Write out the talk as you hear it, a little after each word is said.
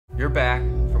You're back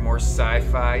for more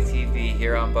Sci-Fi TV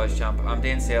here on BuzzChomp. I'm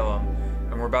Dan Salem,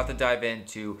 and we're about to dive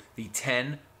into the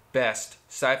 10 best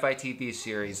sci-fi TV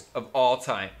series of all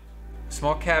time.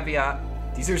 Small caveat,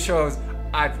 these are shows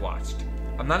I've watched.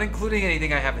 I'm not including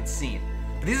anything I haven't seen,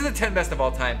 but these are the 10 best of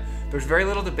all time. There's very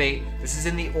little debate. This is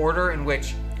in the order in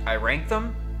which I rank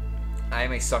them. I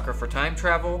am a sucker for time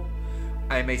travel.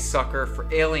 I am a sucker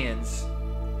for aliens.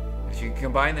 If you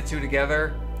combine the two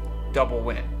together, double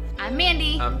win. I'm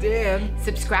Mandy. I'm Dan.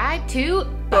 Subscribe to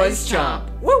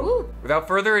BuzzChomp. Woo! Without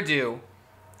further ado,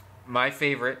 my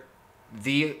favorite,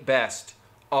 the best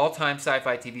all-time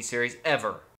sci-fi TV series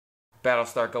ever,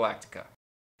 Battlestar Galactica.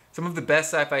 Some of the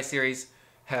best sci-fi series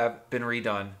have been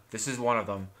redone. This is one of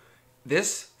them.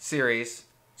 This series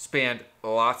spanned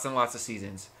lots and lots of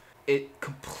seasons. It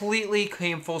completely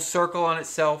came full circle on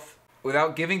itself.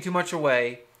 Without giving too much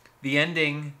away, the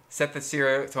ending set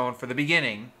the tone for the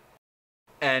beginning.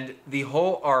 And the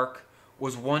whole arc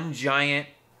was one giant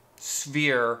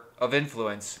sphere of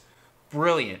influence.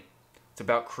 Brilliant. It's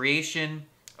about creation,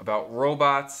 about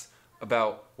robots,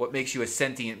 about what makes you a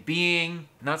sentient being.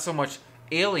 Not so much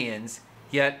aliens,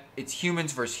 yet it's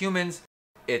humans versus humans.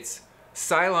 It's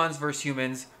Cylons versus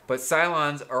humans, but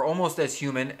Cylons are almost as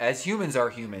human as humans are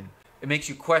human. It makes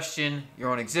you question your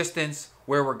own existence,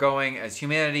 where we're going as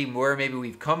humanity, where maybe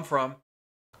we've come from.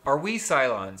 Are we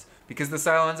Cylons? Because the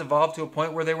Cylons evolved to a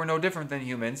point where they were no different than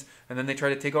humans, and then they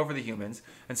tried to take over the humans.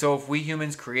 And so if we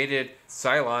humans created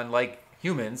Cylon-like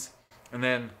humans, and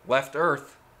then left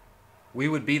Earth, we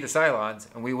would be the Cylons,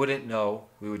 and we wouldn't know.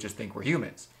 We would just think we're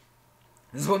humans.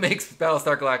 This is what makes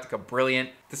Battlestar Galactica brilliant.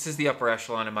 This is the upper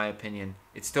echelon, in my opinion.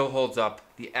 It still holds up.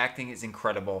 The acting is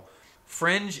incredible.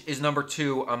 Fringe is number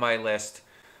 2 on my list.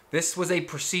 This was a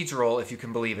procedural, if you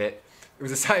can believe it. It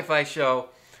was a sci-fi show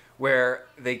where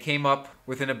they came up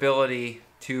with an ability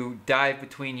to dive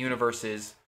between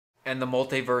universes and the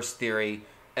multiverse theory.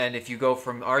 And if you go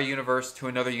from our universe to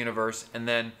another universe, and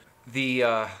then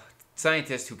the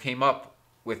scientist who came up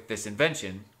with this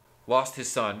invention lost his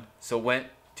son, so went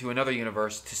to another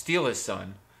universe to steal his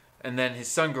son, and then his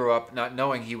son grew up not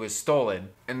knowing he was stolen.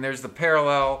 And there's the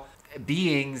parallel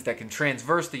beings that can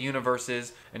transverse the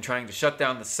universes and trying to shut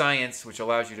down the science, which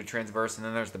allows you to transverse, and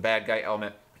then there's the bad guy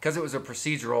element. Because it was a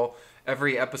procedural,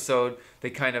 every episode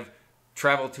they kind of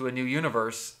traveled to a new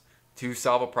universe to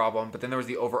solve a problem, but then there was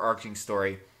the overarching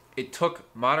story. It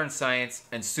took modern science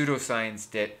and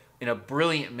pseudoscience it in a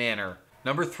brilliant manner.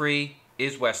 Number 3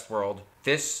 is Westworld.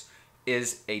 This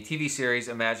is a TV series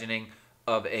imagining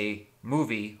of a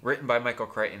movie written by Michael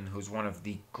Crichton, who's one of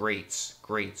the greats.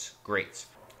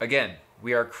 Again,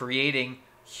 we are creating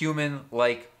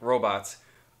human-like robots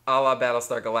a la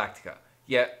Battlestar Galactica.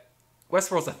 Yet,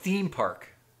 Westworld's a theme park.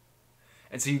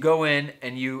 And so you go in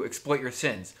and you exploit your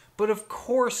sins. But of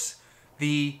course,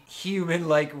 the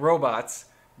human-like robots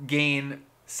gain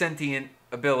sentient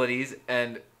abilities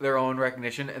and their own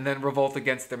recognition and then revolt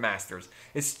against their masters.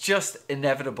 It's just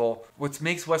inevitable. What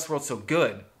makes Westworld so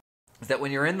good is that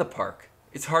when you're in the park,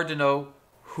 it's hard to know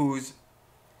who's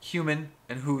human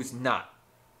and who's not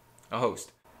a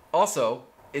host. Also,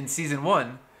 in season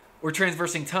 1, we're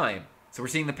transversing time. So we're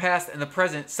seeing the past and the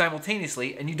present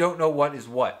simultaneously, and you don't know what is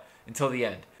what until the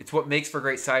end. It's what makes for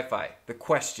great sci-fi. The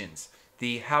questions,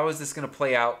 the how is this going to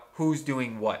play out, who's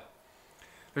doing what.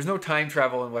 There's no time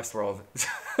travel in Westworld,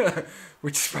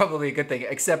 which is probably a good thing,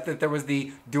 except that there was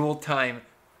the dual time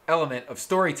element of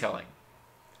storytelling.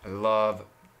 I love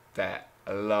that.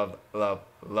 I love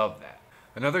that.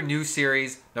 Another new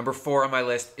series, number 4 on my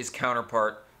list, is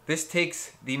Counterpart. This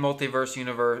takes the multiverse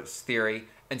universe theory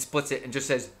and splits it and just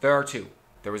says there are 2.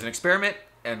 There was an experiment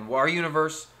and our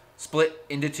universe split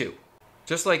into 2.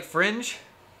 Just like Fringe,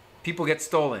 people get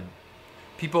stolen.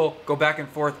 People go back and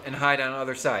forth and hide on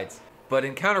other sides. But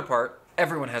in Counterpart,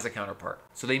 everyone has a counterpart.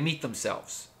 So they meet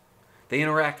themselves. They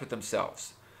interact with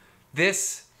themselves.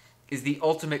 This is the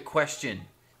ultimate question.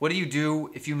 What do you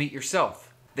do if you meet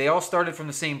yourself? They all started from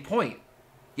the same point,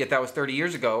 yet that was 30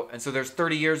 years ago, and so there's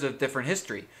 30 years of different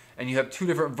history. And you have 2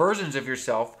 different versions of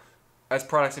yourself as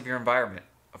products of your environment,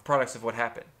 of products of what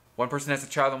happened. One person has a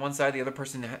child on one side, the other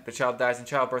person, the child dies in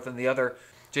childbirth on the other.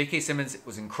 J.K. Simmons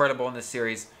was incredible in this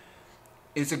series.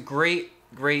 It's a great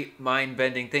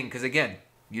mind-bending thing, because again,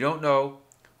 you don't know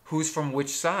who's from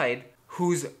which side,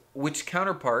 who's which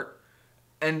counterpart,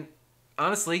 and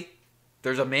honestly,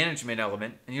 there's a management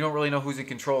element, and you don't really know who's in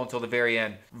control until the very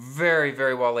end.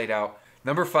 Very well laid out.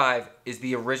 Number 5 is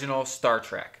the original Star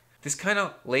Trek. This kind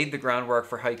of laid the groundwork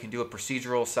for how you can do a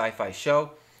procedural sci-fi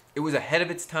show. It was ahead of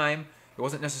its time. It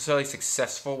wasn't necessarily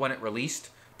successful when it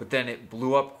released, but then it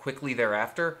blew up quickly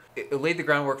thereafter. It laid the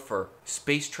groundwork for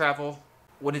space travel,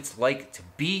 what it's like to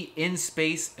be in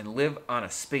space and live on a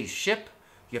spaceship.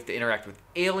 You have to interact with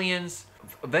aliens.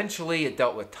 Eventually, it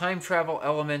dealt with time travel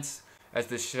elements as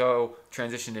the show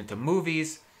transitioned into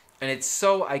movies. And it's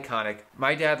so iconic.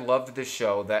 My dad loved this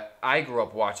show that I grew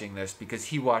up watching this because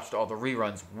he watched all the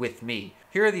reruns with me.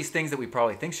 Here are these things that we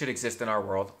probably think should exist in our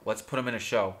world. Let's put them in a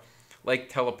show. Like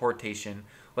teleportation,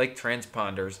 like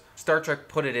transponders. Star Trek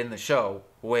put it in the show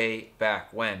way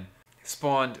back when.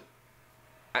 Spawned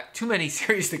too many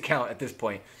series to count at this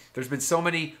point. There's been so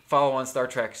many follow-on Star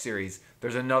Trek series.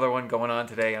 There's another one going on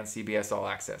today on CBS All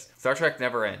Access. Star Trek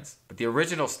never ends. But the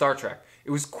original Star Trek,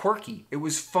 it was quirky. It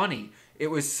was funny. It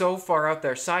was so far out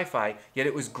there sci-fi, yet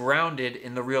it was grounded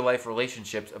in the real-life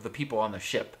relationships of the people on the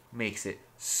ship. Makes it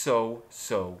so,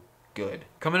 so good.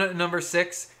 Coming at number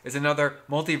 6 is another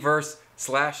multiverse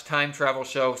 / time travel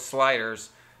show,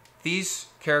 Sliders. These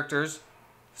characters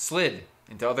slid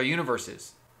into other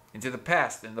universes, into the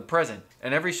past and the present.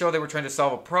 And every show they were trying to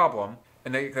solve a problem,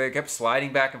 and they kept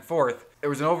sliding back and forth. There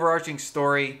was an overarching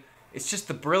story. It's just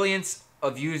the brilliance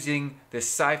of using this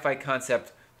sci-fi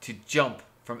concept to jump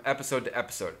from episode to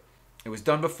episode. It was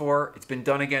done before, it's been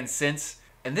done again since,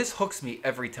 and this hooks me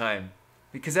every time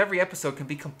because every episode can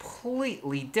be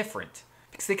completely different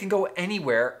because they can go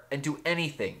anywhere and do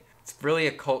anything. It's really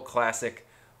a cult classic.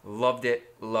 Loved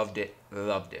it, loved it,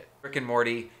 loved it. Rick and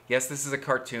Morty, yes, this is a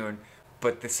cartoon,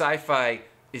 but the sci-fi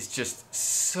is just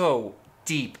so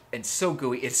deep and so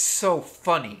gooey. It's so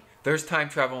funny. There's time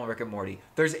travel in Rick and Morty.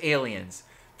 There's aliens.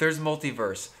 There's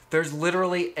multiverse. There's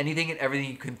literally anything and everything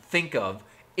you can think of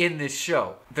in this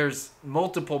show. There's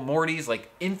multiple Mortys,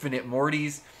 like infinite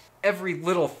Mortys. Every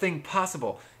little thing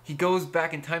possible. He goes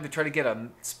back in time to try to get a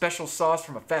special sauce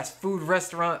from a fast food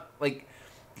restaurant, like,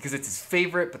 because it's his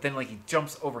favorite, but then like he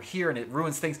jumps over here and it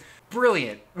ruins things.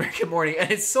 Brilliant, Rick and Morty, and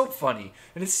it's so funny,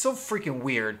 and it's so freaking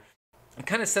weird. It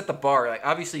kind of set the bar. Like,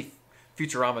 obviously,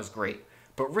 Futurama is great,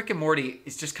 but Rick and Morty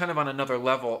is just kind of on another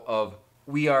level of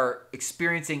we are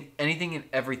experiencing anything and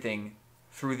everything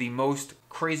through the most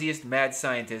craziest mad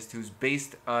scientist who's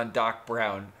based on Doc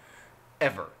Brown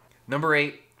ever. Number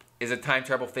 8 is a time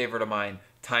travel favorite of mine,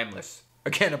 Timeless.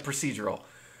 Again, a procedural.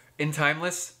 In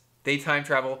Timeless, they time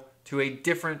travel to a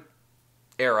different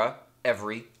era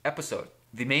every episode.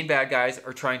 The main bad guys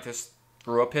are trying to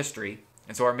screw up history,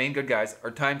 and so our main good guys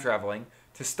are time traveling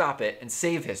to stop it and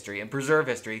save history and preserve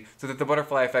history so that the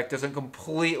butterfly effect doesn't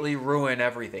completely ruin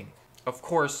everything. Of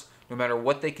course, no matter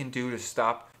what they can do to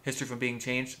stop history from being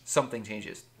changed, something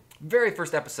changes. Very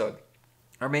first episode,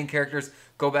 our main characters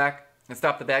go back and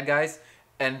stop the bad guys,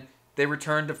 and they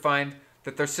return to find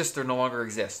that their sister no longer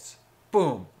exists.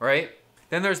 Boom, right?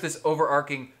 Then there's this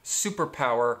overarching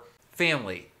superpower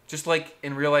family. Just like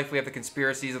in real life we have the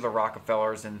conspiracies of the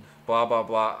Rockefellers and blah, blah,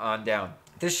 blah, on down.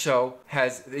 This show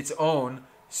has its own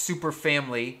super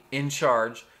family in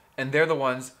charge, and they're the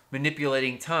ones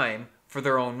manipulating time for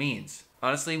their own means.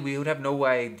 Honestly, we would have no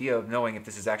idea of knowing if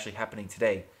this is actually happening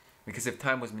today. Because if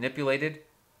time was manipulated,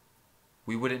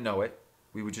 we wouldn't know it.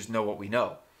 We would just know what we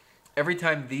know. Every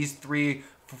time these three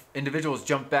individuals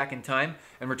jump back in time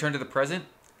and return to the present,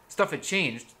 stuff had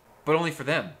changed, but only for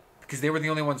them. Because they were the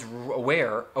only ones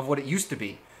aware of what it used to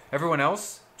be. Everyone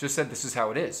else just said, this is how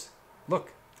it is.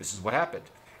 Look, this is what happened.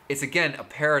 It's again a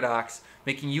paradox,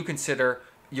 making you consider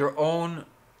your own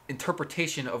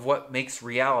interpretation of what makes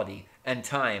reality and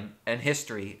time and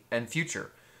history and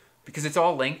future. Because it's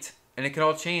all linked and it can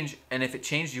all change. And if it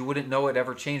changed, you wouldn't know it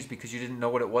ever changed because you didn't know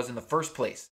what it was in the first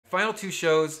place. Final two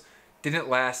shows didn't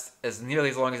last nearly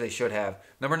as long as they should have.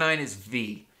 Number 9 is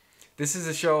V. This is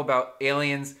a show about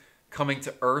aliens coming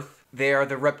to Earth. They are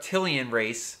the reptilian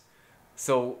race.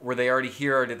 So were they already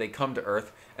here or did they come to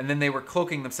Earth? And then they were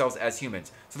cloaking themselves as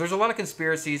humans. So there's a lot of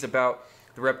conspiracies about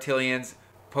the reptilians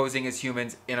posing as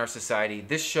humans in our society.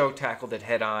 This show tackled it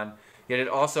head on. Yet it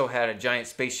also had a giant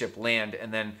spaceship land,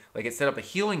 and then like it set up a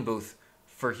healing booth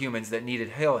for humans that needed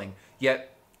healing.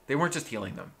 Yet they weren't just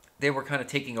healing them. They were kind of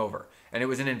taking over. And it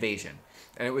was an invasion.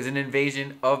 And it was an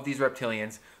invasion of these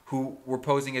reptilians who were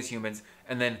posing as humans.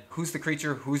 And then who's the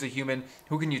creature? Who's a human?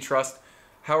 Who can you trust?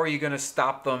 How are you going to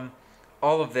stop them?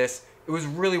 All of this. It was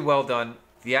really well done.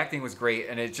 The acting was great.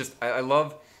 And it just, I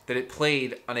love that it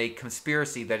played on a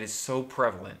conspiracy that is so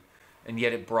prevalent. And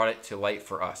yet it brought it to light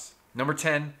for us. Number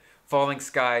 10, Falling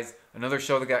Skies. Another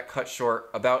show that got cut short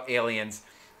about aliens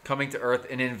coming to Earth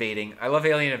and invading. I love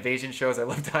alien invasion shows. I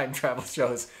love time travel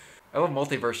shows. I love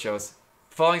multiverse shows.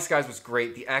 Falling Skies was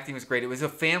great. The acting was great. It was a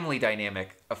family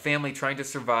dynamic. A family trying to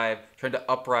survive, trying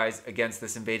to uprise against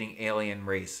this invading alien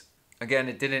race. Again,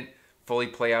 it didn't fully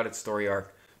play out its story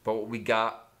arc, but what we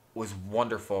got was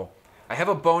wonderful. I have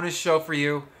a bonus show for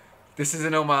you. This is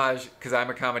an homage, because I'm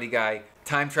a comedy guy,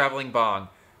 time traveling bong.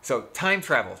 So time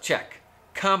travel, check.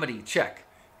 Comedy, check.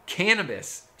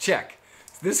 Cannabis, check.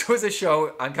 This was a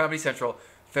show on Comedy Central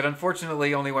that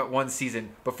unfortunately only went one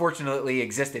season, but fortunately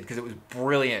existed because it was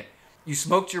brilliant. You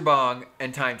smoked your bong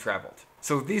and time traveled.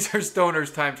 So these are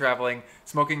stoners time traveling,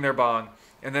 smoking their bong.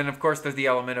 And then, of course, there's the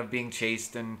element of being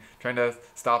chased and trying to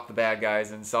stop the bad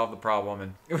guys and solve the problem.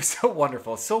 And it was so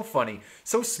wonderful, so funny,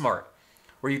 so smart,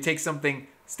 where you take something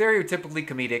stereotypically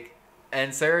comedic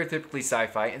and stereotypically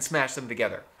sci-fi and smash them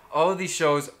together. All of these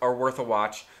shows are worth a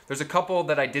watch. There's a couple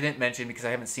that I didn't mention because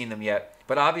I haven't seen them yet.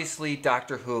 But obviously,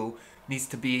 Doctor Who needs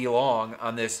to belong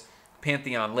on this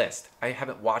Pantheon list. I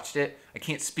haven't watched it. I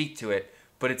can't speak to it,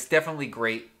 but it's definitely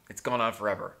great. It's gone on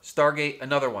forever. Stargate,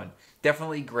 another one.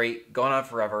 Definitely great. Gone on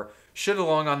forever. Should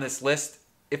belong on this list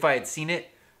if I had seen it.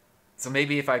 So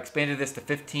maybe if I expanded this to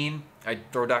 15,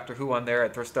 I'd throw Doctor Who on there.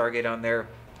 I'd throw Stargate on there.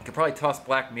 I could probably toss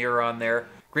Black Mirror on there.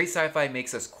 Great sci-fi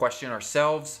makes us question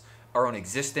ourselves, our own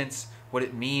existence, what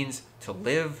it means to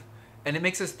live. And it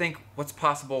makes us think what's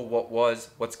possible, what was,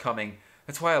 what's coming.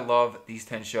 That's why I love these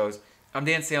 10 shows. I'm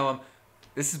Dan Salem.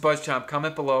 This is BuzzChomp.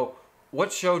 Comment below.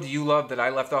 What show do you love that I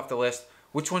left off the list?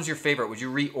 Which one's your favorite? Would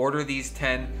you reorder these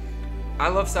 10? I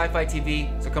love sci-fi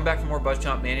TV, so come back for more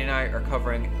BuzzChomp. Mandy and I are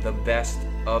covering the best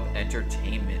of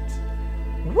entertainment.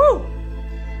 Woo!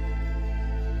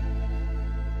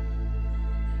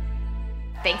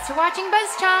 Thanks for watching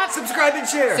BuzzChomp. Subscribe and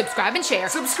share. Subscribe and share.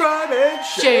 Subscribe and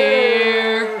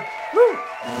share. Share.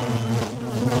 Woo!